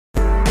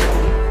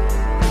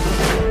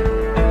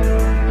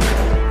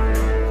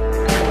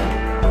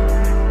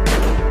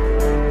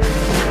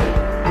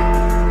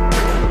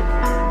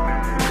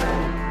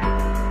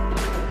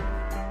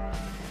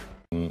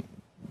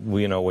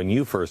when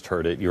you first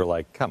heard it, you're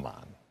like, come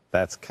on,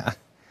 that's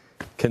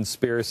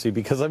conspiracy.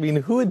 Because, I mean,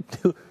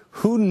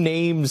 who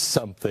names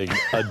something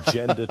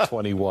Agenda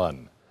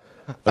 21?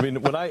 I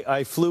mean, when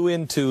I flew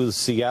into the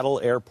Seattle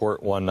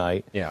airport one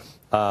night,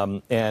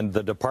 and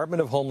the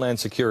Department of Homeland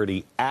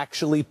Security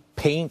actually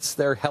paints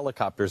their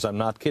helicopters, I'm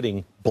not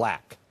kidding,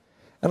 black.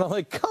 And I'm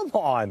like, come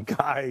on,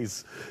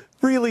 guys.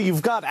 Really,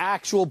 you've got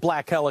actual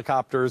black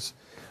helicopters.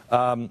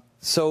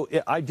 So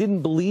I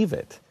didn't believe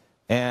it.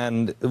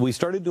 And we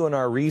started doing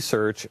our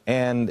research,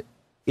 and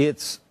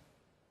it's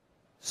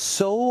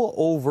so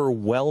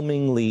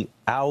overwhelmingly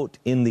out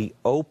in the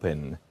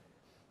open.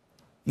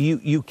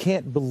 You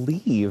can't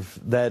believe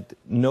that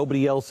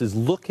nobody else is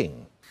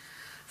looking.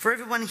 For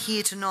everyone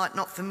here tonight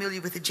not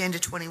familiar with Agenda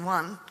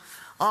 21,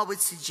 I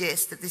would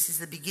suggest that this is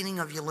the beginning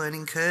of your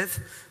learning curve,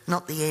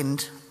 not the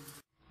end.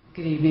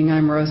 Good evening,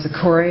 I'm Rosa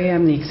Corey.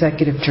 I'm the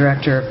Executive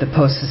Director of the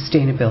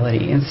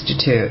Post-Sustainability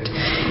Institute.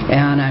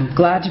 And I'm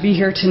glad to be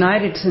here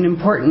tonight. It's an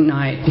important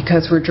night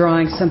because we're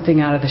drawing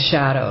something out of the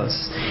shadows.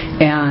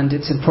 And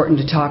it's important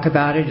to talk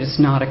about it.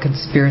 It's not a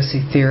conspiracy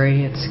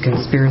theory, it's a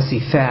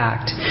conspiracy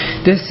fact.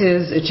 This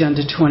is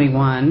Agenda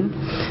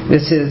 21.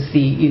 This is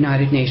the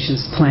United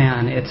Nations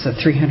plan. It's a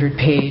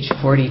 300-page,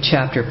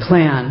 40-chapter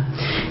plan.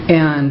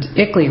 And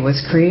ICLEI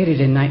was created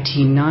in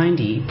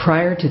 1990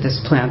 prior to this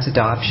plan's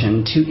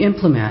adoption to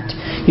implement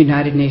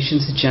United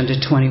Nations Agenda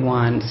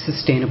 21,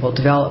 Sustainable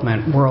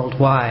Development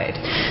worldwide.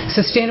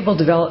 Sustainable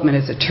development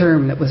is a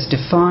term that was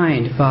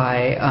defined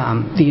by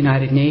the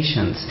United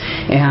Nations,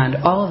 and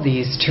all of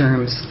these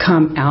terms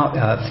come out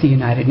of the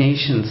United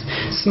Nations.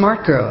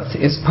 Smart growth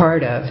is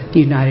part of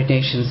United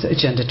Nations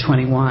Agenda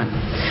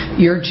 21.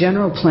 Your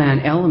general plan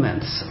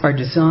elements are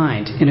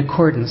designed in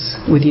accordance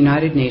with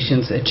United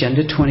Nations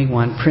Agenda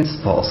 21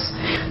 principles.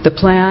 The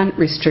plan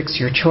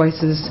restricts your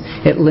choices,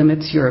 it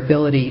limits your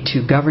ability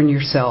to govern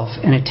yourself,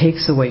 and it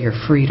takes away your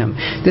freedom.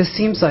 This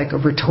seems like a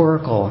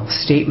rhetorical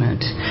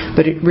statement,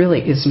 but it really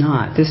is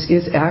not. This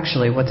is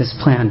actually what this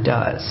plan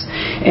does.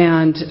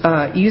 And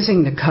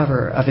using the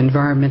cover of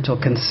environmental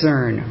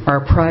concern,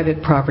 our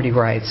private property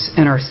rights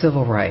and our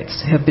civil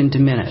rights have been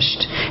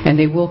diminished, and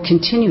they will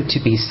continue to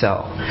be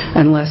so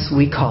unless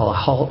we call a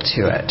halt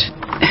to it.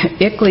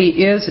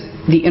 ICLEI is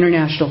the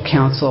International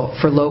Council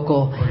for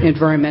Local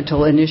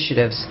Environmental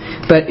Initiatives,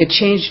 but it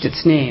changed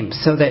its name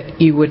so that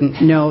you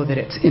wouldn't know that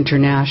it's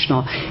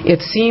international.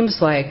 It seems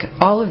like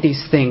all of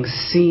these things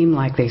seem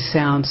like they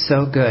sound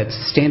so good.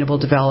 Sustainable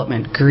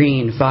development,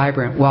 green,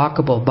 vibrant,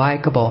 walkable,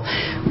 bikeable.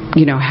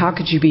 You know, how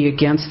could you be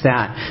against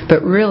that?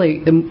 But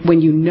really,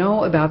 when you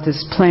know about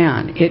this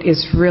plan, it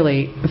is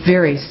really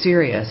very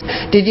serious.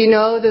 Did you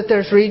know that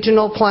there's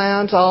regional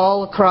plans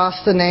all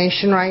across the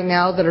nation right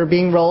now that are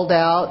being rolled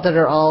out that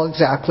are all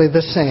exactly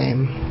the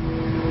same?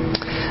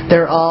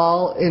 They're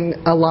all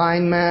in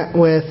alignment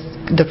with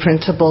the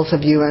principles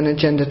of UN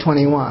Agenda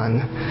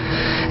 21.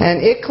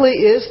 And ICLEI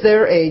is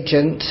their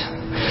agent.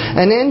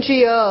 An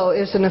NGO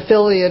is an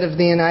affiliate of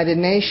the United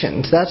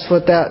Nations. That's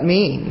what that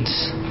means.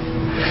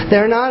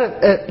 They're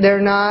not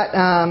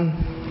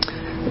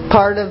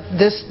part of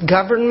this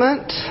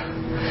government.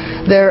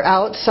 They're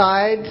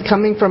outside,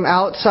 coming from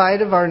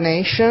outside of our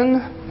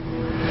nation.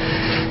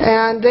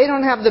 And they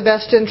don't have the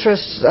best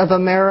interests of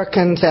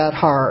Americans at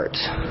heart.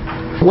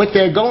 What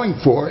they're going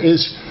for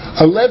is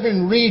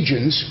 11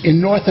 regions in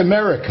North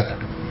America,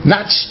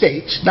 not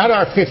states, not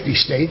our 50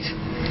 states,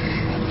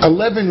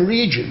 11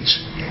 regions.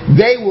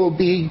 They will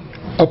be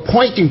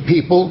appointing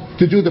people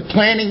to do the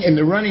planning and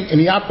the running and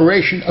the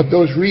operation of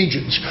those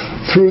regions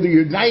through the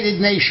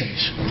United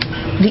Nations.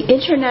 The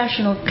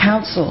International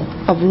Council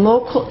of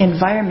Local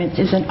Environment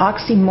is an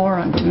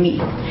oxymoron to me.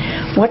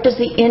 What does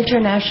the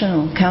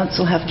International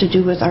Council have to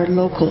do with our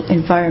local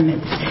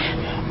environment?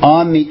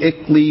 On the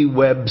ICLEI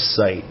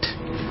website,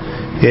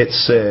 it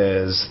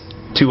says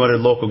 200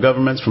 local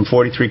governments from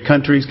 43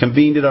 countries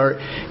convened at our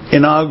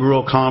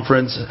inaugural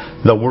conference,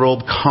 the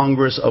World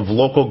Congress of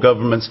Local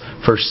Governments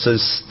for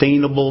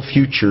Sustainable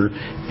Future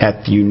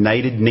at the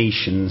United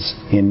Nations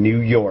in New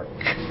York.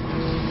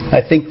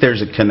 I think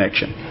there's a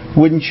connection.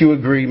 Wouldn't you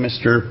agree,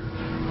 Mr.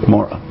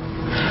 Mora?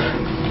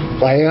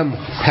 I am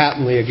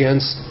patently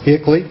against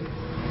ICLEI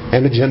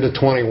and Agenda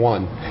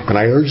 21. And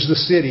I urge the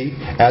city,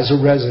 as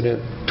a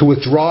resident, to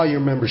withdraw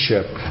your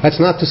membership. That's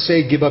not to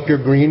say give up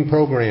your green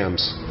programs.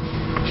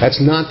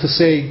 That's not to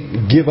say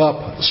give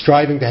up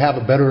striving to have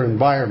a better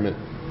environment.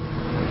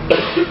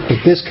 But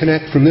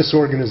disconnect from this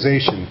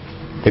organization.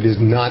 It is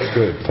not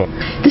good, folks.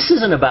 This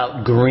isn't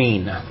about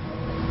green.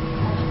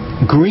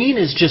 Green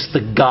is just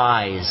the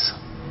guise.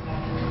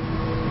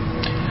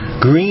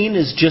 Green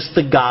is just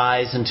the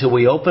guise until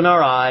we open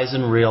our eyes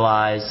and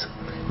realize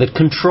that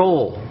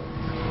control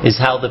is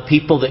how the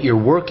people that you're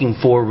working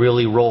for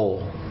really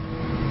roll.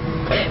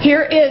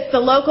 Here is the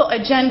Local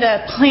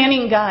Agenda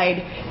Planning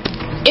Guide,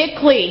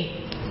 ICLEI.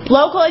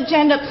 Local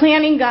Agenda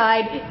Planning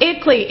Guide,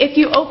 ICLEI. If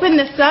you open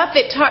this up,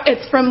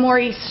 it's from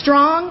Maurice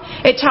Strong.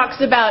 It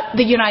talks about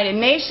the United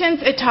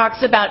Nations. It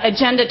talks about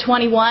Agenda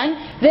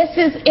 21. This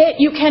is it.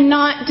 You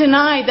cannot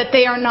deny that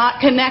they are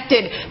not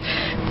connected.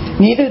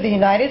 Neither the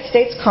United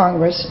States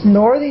Congress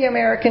nor the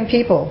American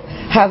people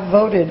have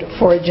voted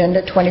for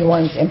Agenda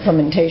 21's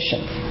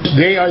implementation.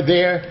 They are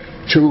there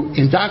to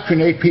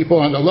indoctrinate people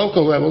on the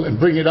local level and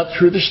bring it up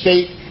through the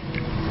state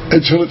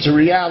until it's a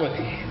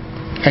reality.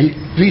 And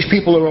these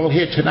people are all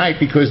here tonight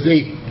because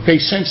they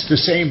sense the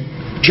same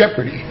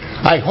jeopardy.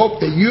 I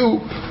hope that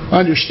you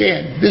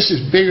understand this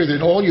is bigger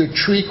than all your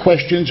tree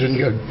questions and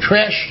your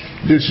trash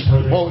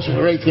proposal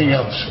or anything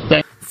else.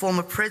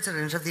 Former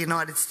President of the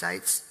United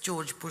States,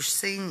 George Bush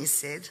Sr.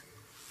 said,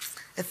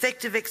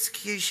 effective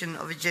execution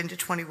of Agenda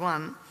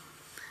 21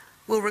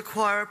 will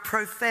require a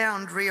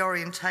profound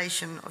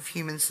reorientation of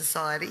human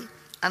society,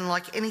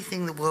 unlike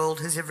anything the world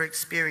has ever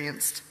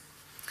experienced.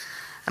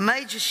 A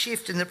major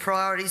shift in the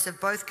priorities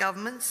of both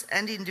governments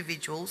and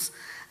individuals,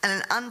 and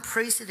an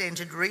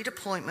unprecedented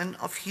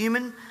redeployment of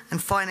human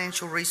and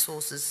financial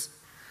resources.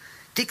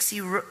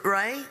 Dixie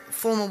Ray,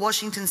 former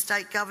Washington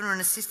State Governor and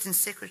Assistant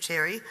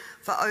Secretary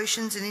for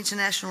Oceans and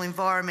International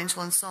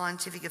Environmental and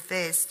Scientific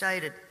Affairs,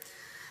 stated,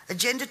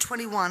 Agenda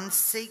 21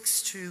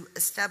 seeks to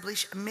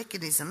establish a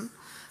mechanism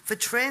for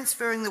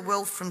transferring the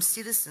wealth from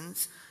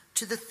citizens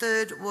to the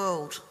third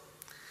world.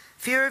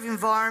 Fear of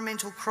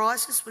environmental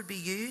crisis would be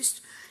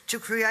used to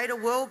create a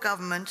world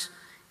government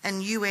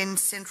and UN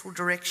central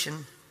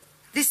direction.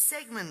 This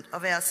segment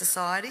of our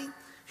society,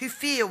 who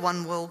fear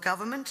one world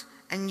government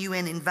and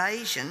UN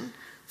invasion,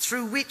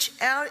 through which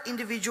our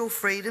individual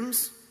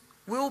freedoms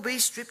will be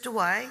stripped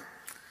away,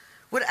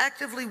 would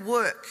actively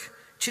work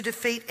to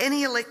defeat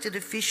any elected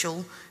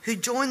official who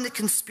joined the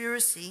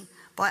conspiracy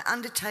by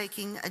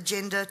undertaking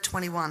Agenda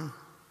 21.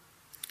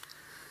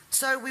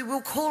 So we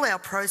will call our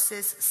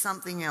process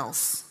something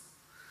else.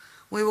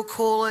 We will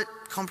call it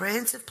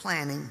comprehensive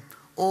planning,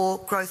 or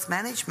growth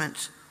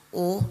management,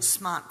 or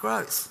smart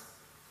growth.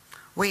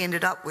 We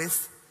ended up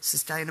with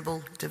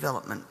sustainable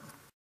development.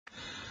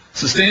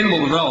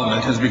 Sustainable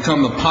development has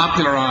become the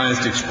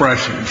popularized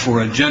expression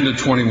for Agenda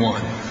 21.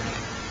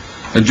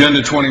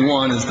 Agenda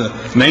 21 is the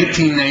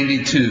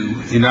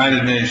 1992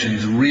 United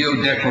Nations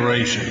Rio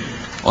Declaration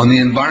on the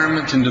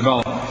Environment and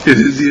Development. It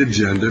is the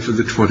agenda for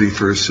the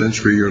 21st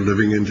century you're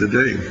living in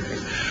today.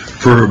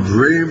 For a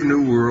brave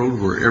new world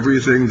where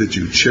everything that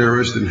you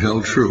cherished and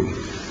held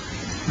true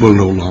will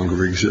no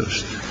longer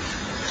exist.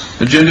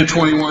 Agenda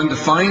 21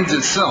 defines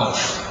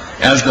itself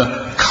as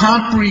the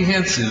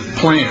comprehensive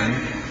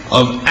plan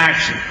of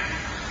action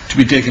to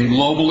be taken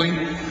globally,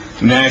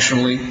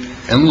 nationally,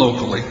 and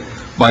locally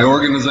by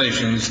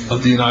organizations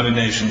of the United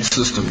Nations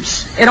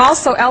systems. It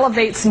also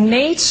elevates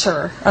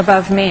nature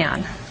above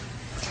man.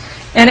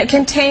 And it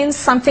contains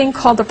something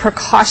called the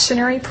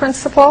precautionary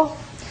principle,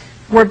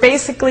 where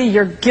basically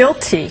you're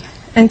guilty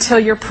until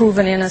you're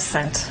proven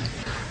innocent.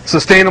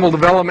 Sustainable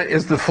development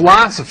is the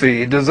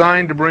philosophy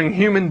designed to bring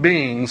human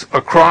beings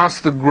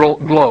across the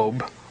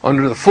globe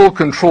under the full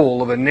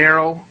control of a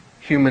narrow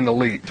human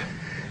elite.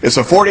 It's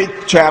a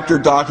 40-chapter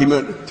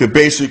document to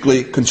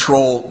basically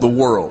control the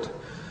world.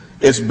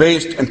 It's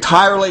based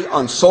entirely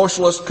on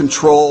socialist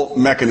control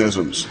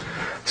mechanisms.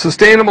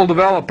 Sustainable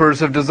developers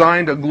have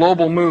designed a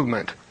global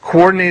movement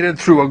coordinated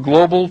through a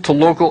global to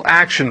local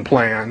action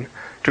plan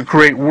to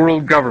create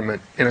world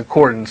government in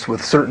accordance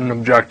with certain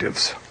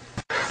objectives.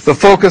 The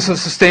focus of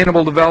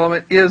sustainable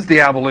development is the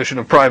abolition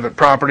of private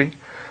property,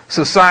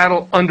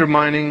 societal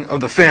undermining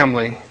of the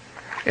family,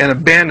 and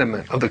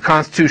abandonment of the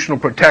constitutional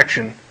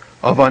protection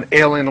of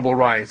unalienable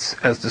rights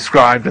as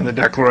described in the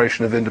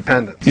Declaration of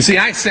Independence. You see,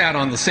 I sat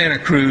on the Santa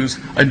Cruz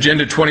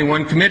Agenda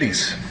 21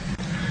 committees.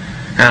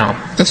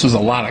 Now, this was a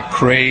lot of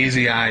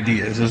crazy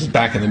ideas. This was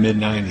back in the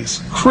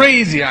mid-90s.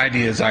 Crazy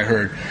ideas I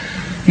heard.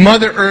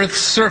 Mother Earth's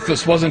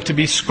surface wasn't to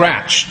be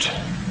scratched.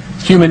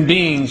 Human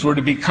beings were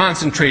to be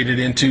concentrated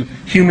into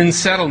human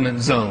settlement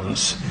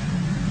zones.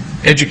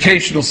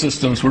 Educational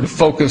systems were to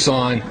focus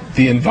on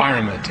the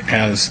environment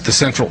as the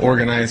central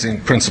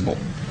organizing principle.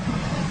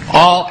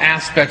 All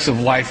aspects of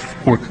life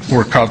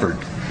were covered.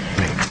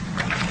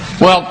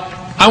 Well,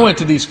 I went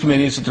to these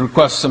committees at the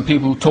request of some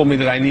people who told me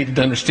that I needed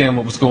to understand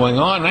what was going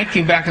on, and I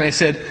came back and I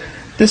said,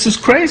 this is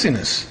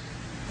craziness.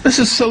 This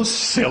is so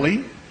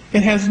silly.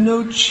 It has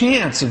no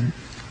chance of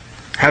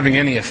having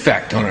any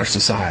effect on our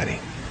society.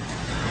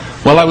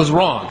 Well, I was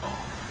wrong.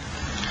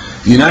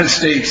 The United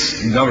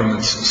States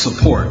government's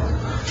support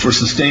for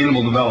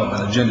sustainable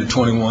development, Agenda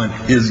 21,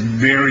 is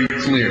very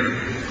clear.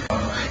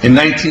 In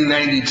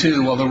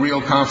 1992, while the Rio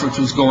Conference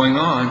was going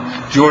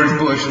on, George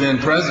Bush, then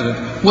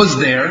president, was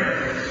there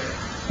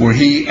where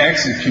he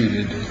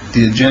executed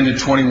the Agenda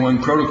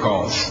 21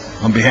 protocols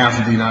on behalf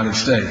of the United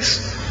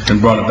States and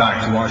brought it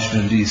back to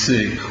Washington,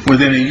 D.C.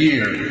 Within a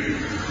year,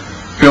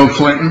 Bill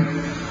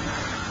Clinton,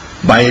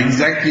 by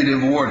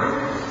executive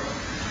order,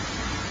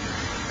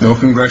 no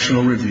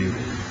congressional review,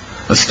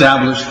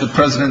 established the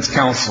President's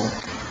Council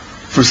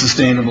for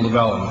Sustainable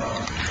Development.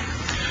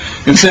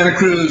 In Santa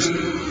Cruz,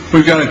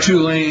 we've got a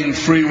 2-lane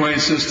freeway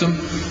system.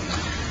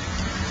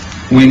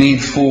 We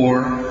need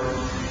 4,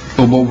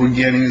 but what we're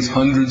getting is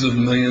hundreds of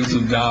millions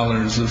of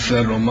dollars of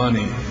federal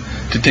money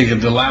to take a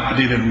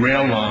dilapidated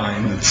rail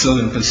line that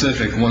Southern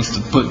Pacific wants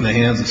to put in the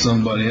hands of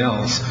somebody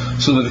else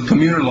so that a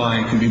commuter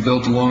line can be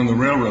built along the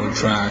railroad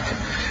track.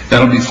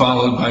 That'll be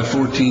followed by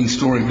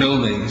 14-story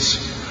buildings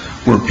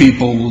where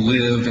people will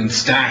live and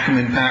stack them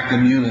and pack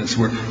them units,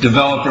 where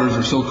developers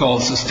or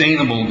so-called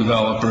sustainable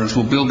developers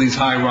will build these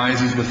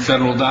high-rises with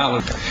federal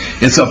dollars.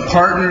 It's a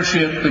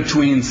partnership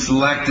between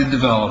selected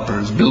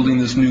developers building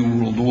this new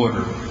world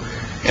order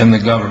and the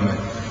government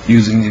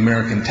using the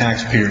American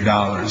taxpayer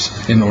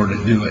dollars in order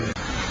to do it.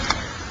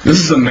 This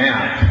is a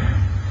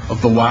map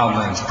of the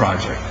Wildlands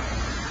Project.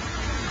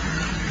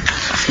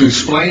 To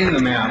explain the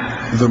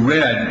map, the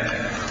red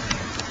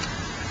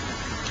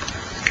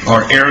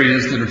are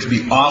areas that are to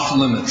be off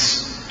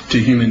limits to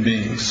human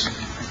beings.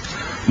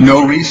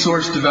 No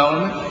resource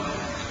development,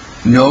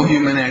 no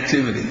human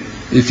activity.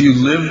 If you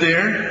live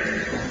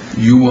there,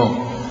 you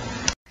won't.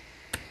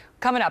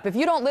 Coming up, if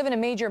you don't live in a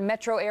major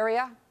metro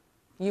area,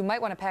 you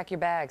might want to pack your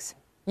bags.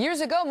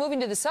 Years ago, moving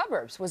to the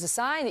suburbs was a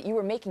sign that you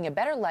were making a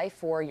better life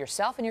for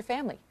yourself and your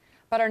family.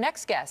 But our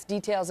next guest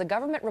details a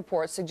government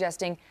report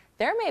suggesting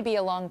there may be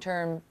a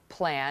long-term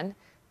plan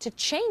to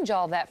change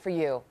all that for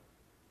you.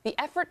 The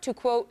effort to,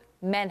 quote,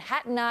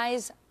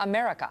 Manhattanize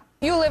America.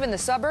 If you live in the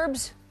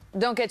suburbs,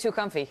 don't get too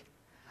comfy.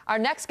 Our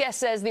next guest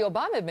says the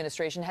Obama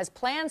administration has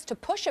plans to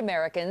push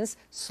Americans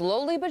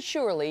slowly but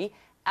surely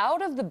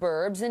out of the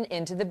burbs and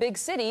into the big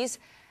cities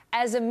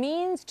as a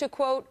means to,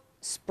 quote,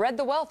 spread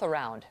the wealth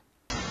around.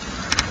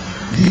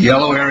 The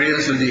yellow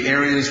areas are the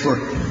areas for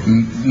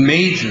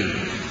major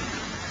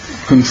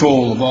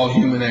control of all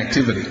human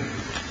activity.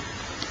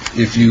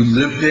 If you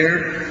live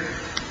there,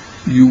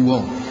 you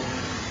won't.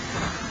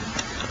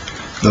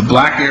 The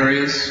black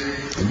areas,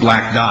 the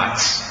black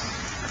dots,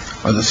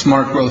 are the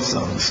smart growth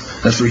zones.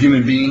 That's where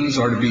human beings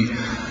are to be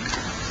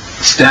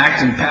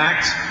stacked and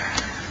packed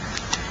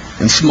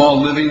in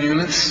small living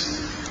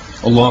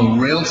units along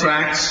rail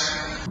tracks.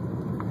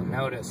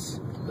 Notice,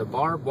 the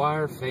barbed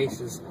wire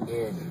faces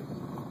in,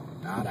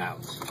 not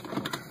out.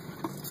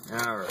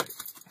 All right,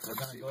 we're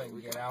going to go ahead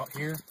and get out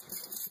here.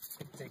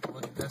 Take a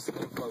look at this a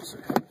little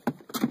closer.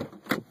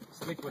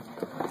 Stick with me.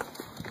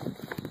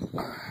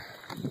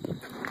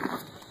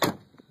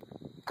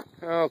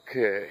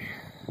 Okay.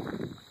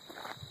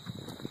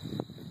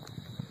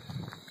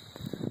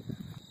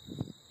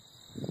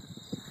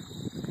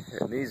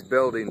 And these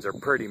buildings are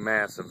pretty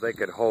massive. They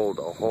could hold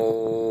a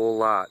whole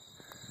lot.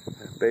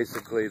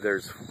 Basically,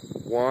 there's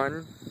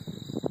 1,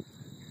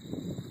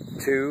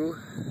 2,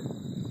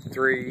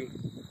 3,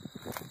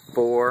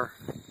 4.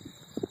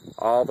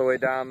 All the way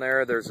down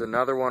there, there's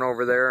another one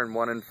over there and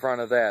one in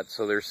front of that.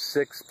 So there's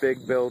 6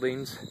 big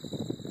buildings.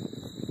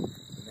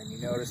 And then you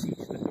notice each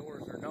of the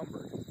doors are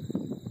numbered.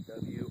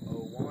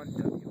 W01,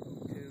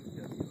 W02,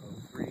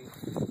 W03,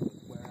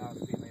 with warehouse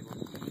being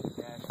labeled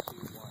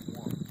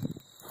E-211.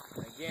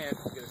 And again,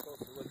 we'll get a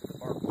closer look at the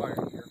barbed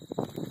wire here.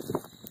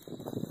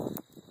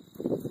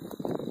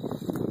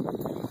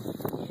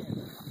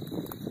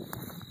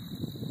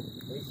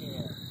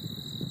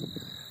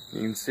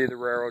 You can see the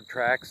railroad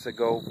tracks that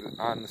go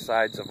on the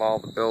sides of all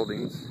the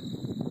buildings.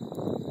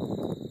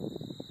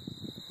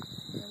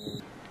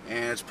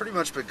 And it's pretty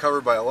much been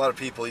covered by a lot of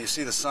people. You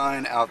see the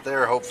sign out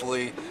there,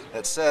 hopefully,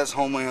 that says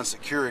Homeland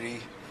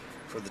Security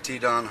for the T.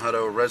 Don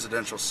Hutto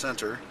Residential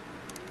Center.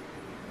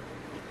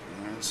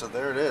 And so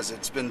there it is.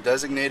 It's been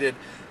designated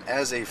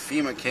as a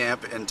FEMA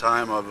camp in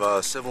time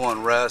of civil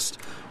unrest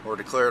or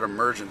declared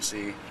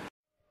emergency.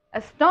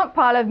 A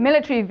stockpile of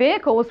military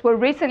vehicles were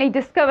recently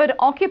discovered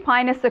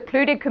occupying a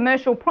secluded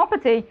commercial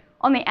property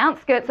on the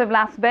outskirts of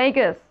Las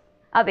Vegas,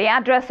 at the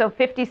address of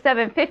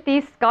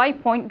 5750 Sky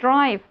Point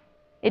Drive.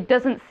 It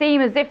doesn't seem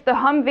as if the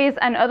Humvees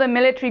and other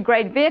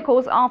military-grade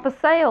vehicles are for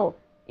sale,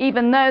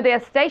 even though they are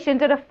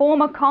stationed at a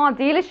former car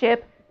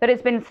dealership that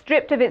has been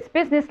stripped of its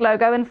business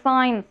logo and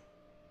signs.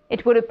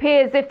 It would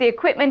appear as if the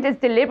equipment is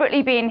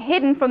deliberately being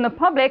hidden from the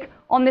public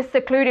on this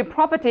secluded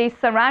property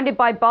surrounded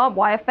by barbed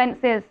wire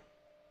fences.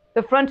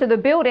 The front of the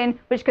building,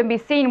 which can be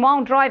seen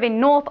while driving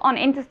north on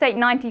Interstate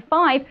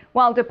 95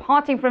 while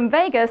departing from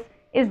Vegas,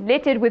 is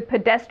littered with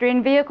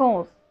pedestrian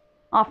vehicles.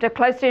 After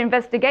closer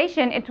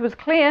investigation, it was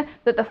clear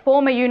that the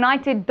former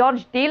United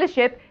Dodge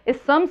dealership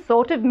is some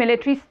sort of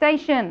military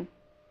station,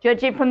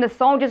 judging from the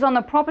soldiers on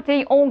the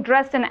property all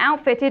dressed and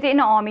outfitted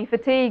in army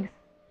fatigues.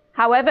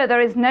 However,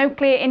 there is no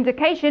clear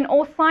indication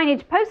or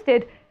signage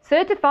posted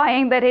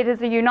certifying that it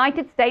is a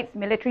United States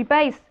military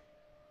base.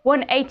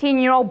 One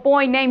 18-year-old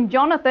boy named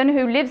Jonathan,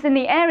 who lives in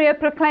the area,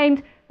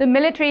 proclaimed the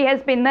military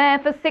has been there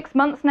for 6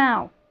 months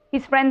now.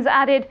 His friends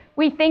added,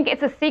 "We think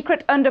it's a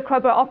secret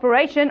undercover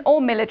operation or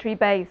military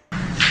base."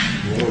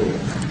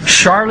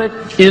 Charlotte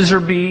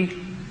Iserby,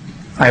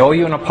 I owe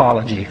you an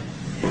apology.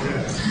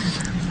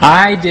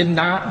 I did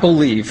not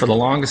believe for the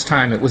longest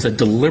time it was a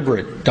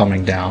deliberate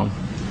dumbing down.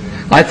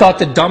 I thought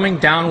the dumbing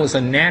down was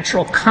a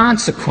natural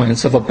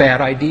consequence of a bad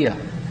idea.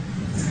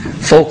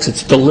 Folks,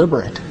 it's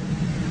deliberate.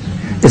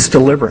 It's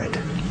deliberate.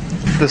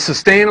 The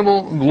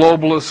sustainable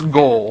globalist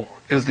goal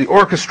is the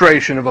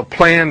orchestration of a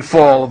planned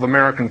fall of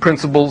American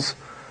principles,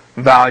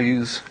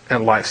 values,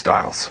 and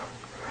lifestyles.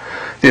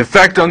 The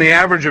effect on the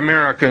average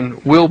American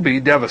will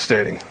be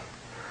devastating.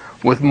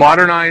 With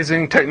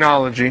modernizing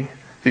technology,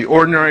 the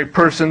ordinary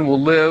person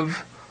will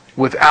live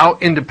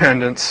without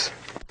independence,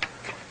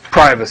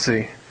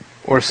 privacy,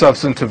 or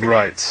substantive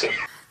rights.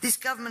 This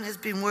government has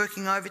been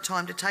working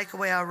overtime to take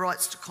away our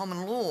rights to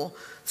common law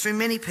through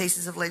many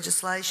pieces of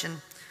legislation.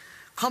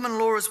 Common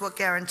law is what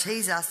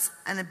guarantees us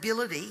an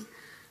ability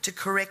to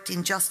correct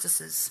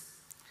injustices.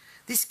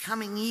 This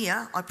coming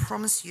year, I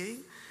promise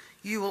you,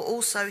 you will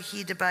also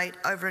hear debate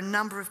over a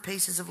number of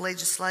pieces of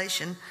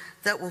legislation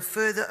that will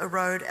further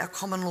erode our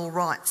common law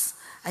rights.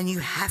 And you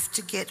have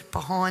to get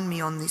behind me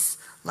on this,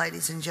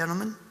 ladies and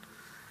gentlemen,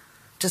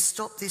 to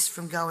stop this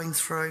from going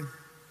through.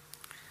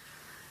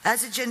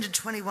 As Agenda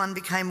 21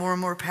 became more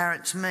and more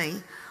apparent to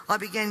me, I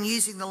began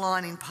using the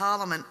line in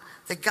Parliament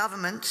that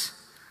government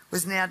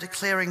was now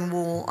declaring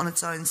war on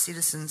its own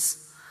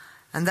citizens.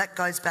 And that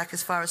goes back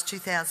as far as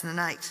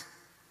 2008.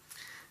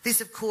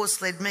 This, of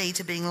course, led me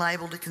to being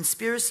labelled a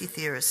conspiracy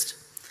theorist.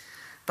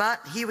 But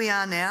here we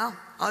are now,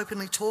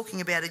 openly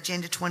talking about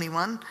Agenda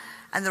 21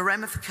 and the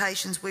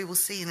ramifications we will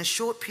see in a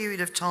short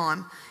period of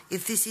time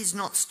if this is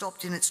not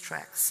stopped in its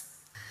tracks.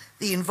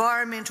 The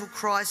environmental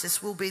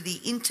crisis will be the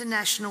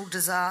international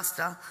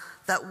disaster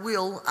that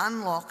will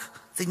unlock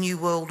the new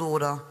world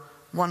order,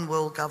 one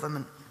world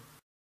government.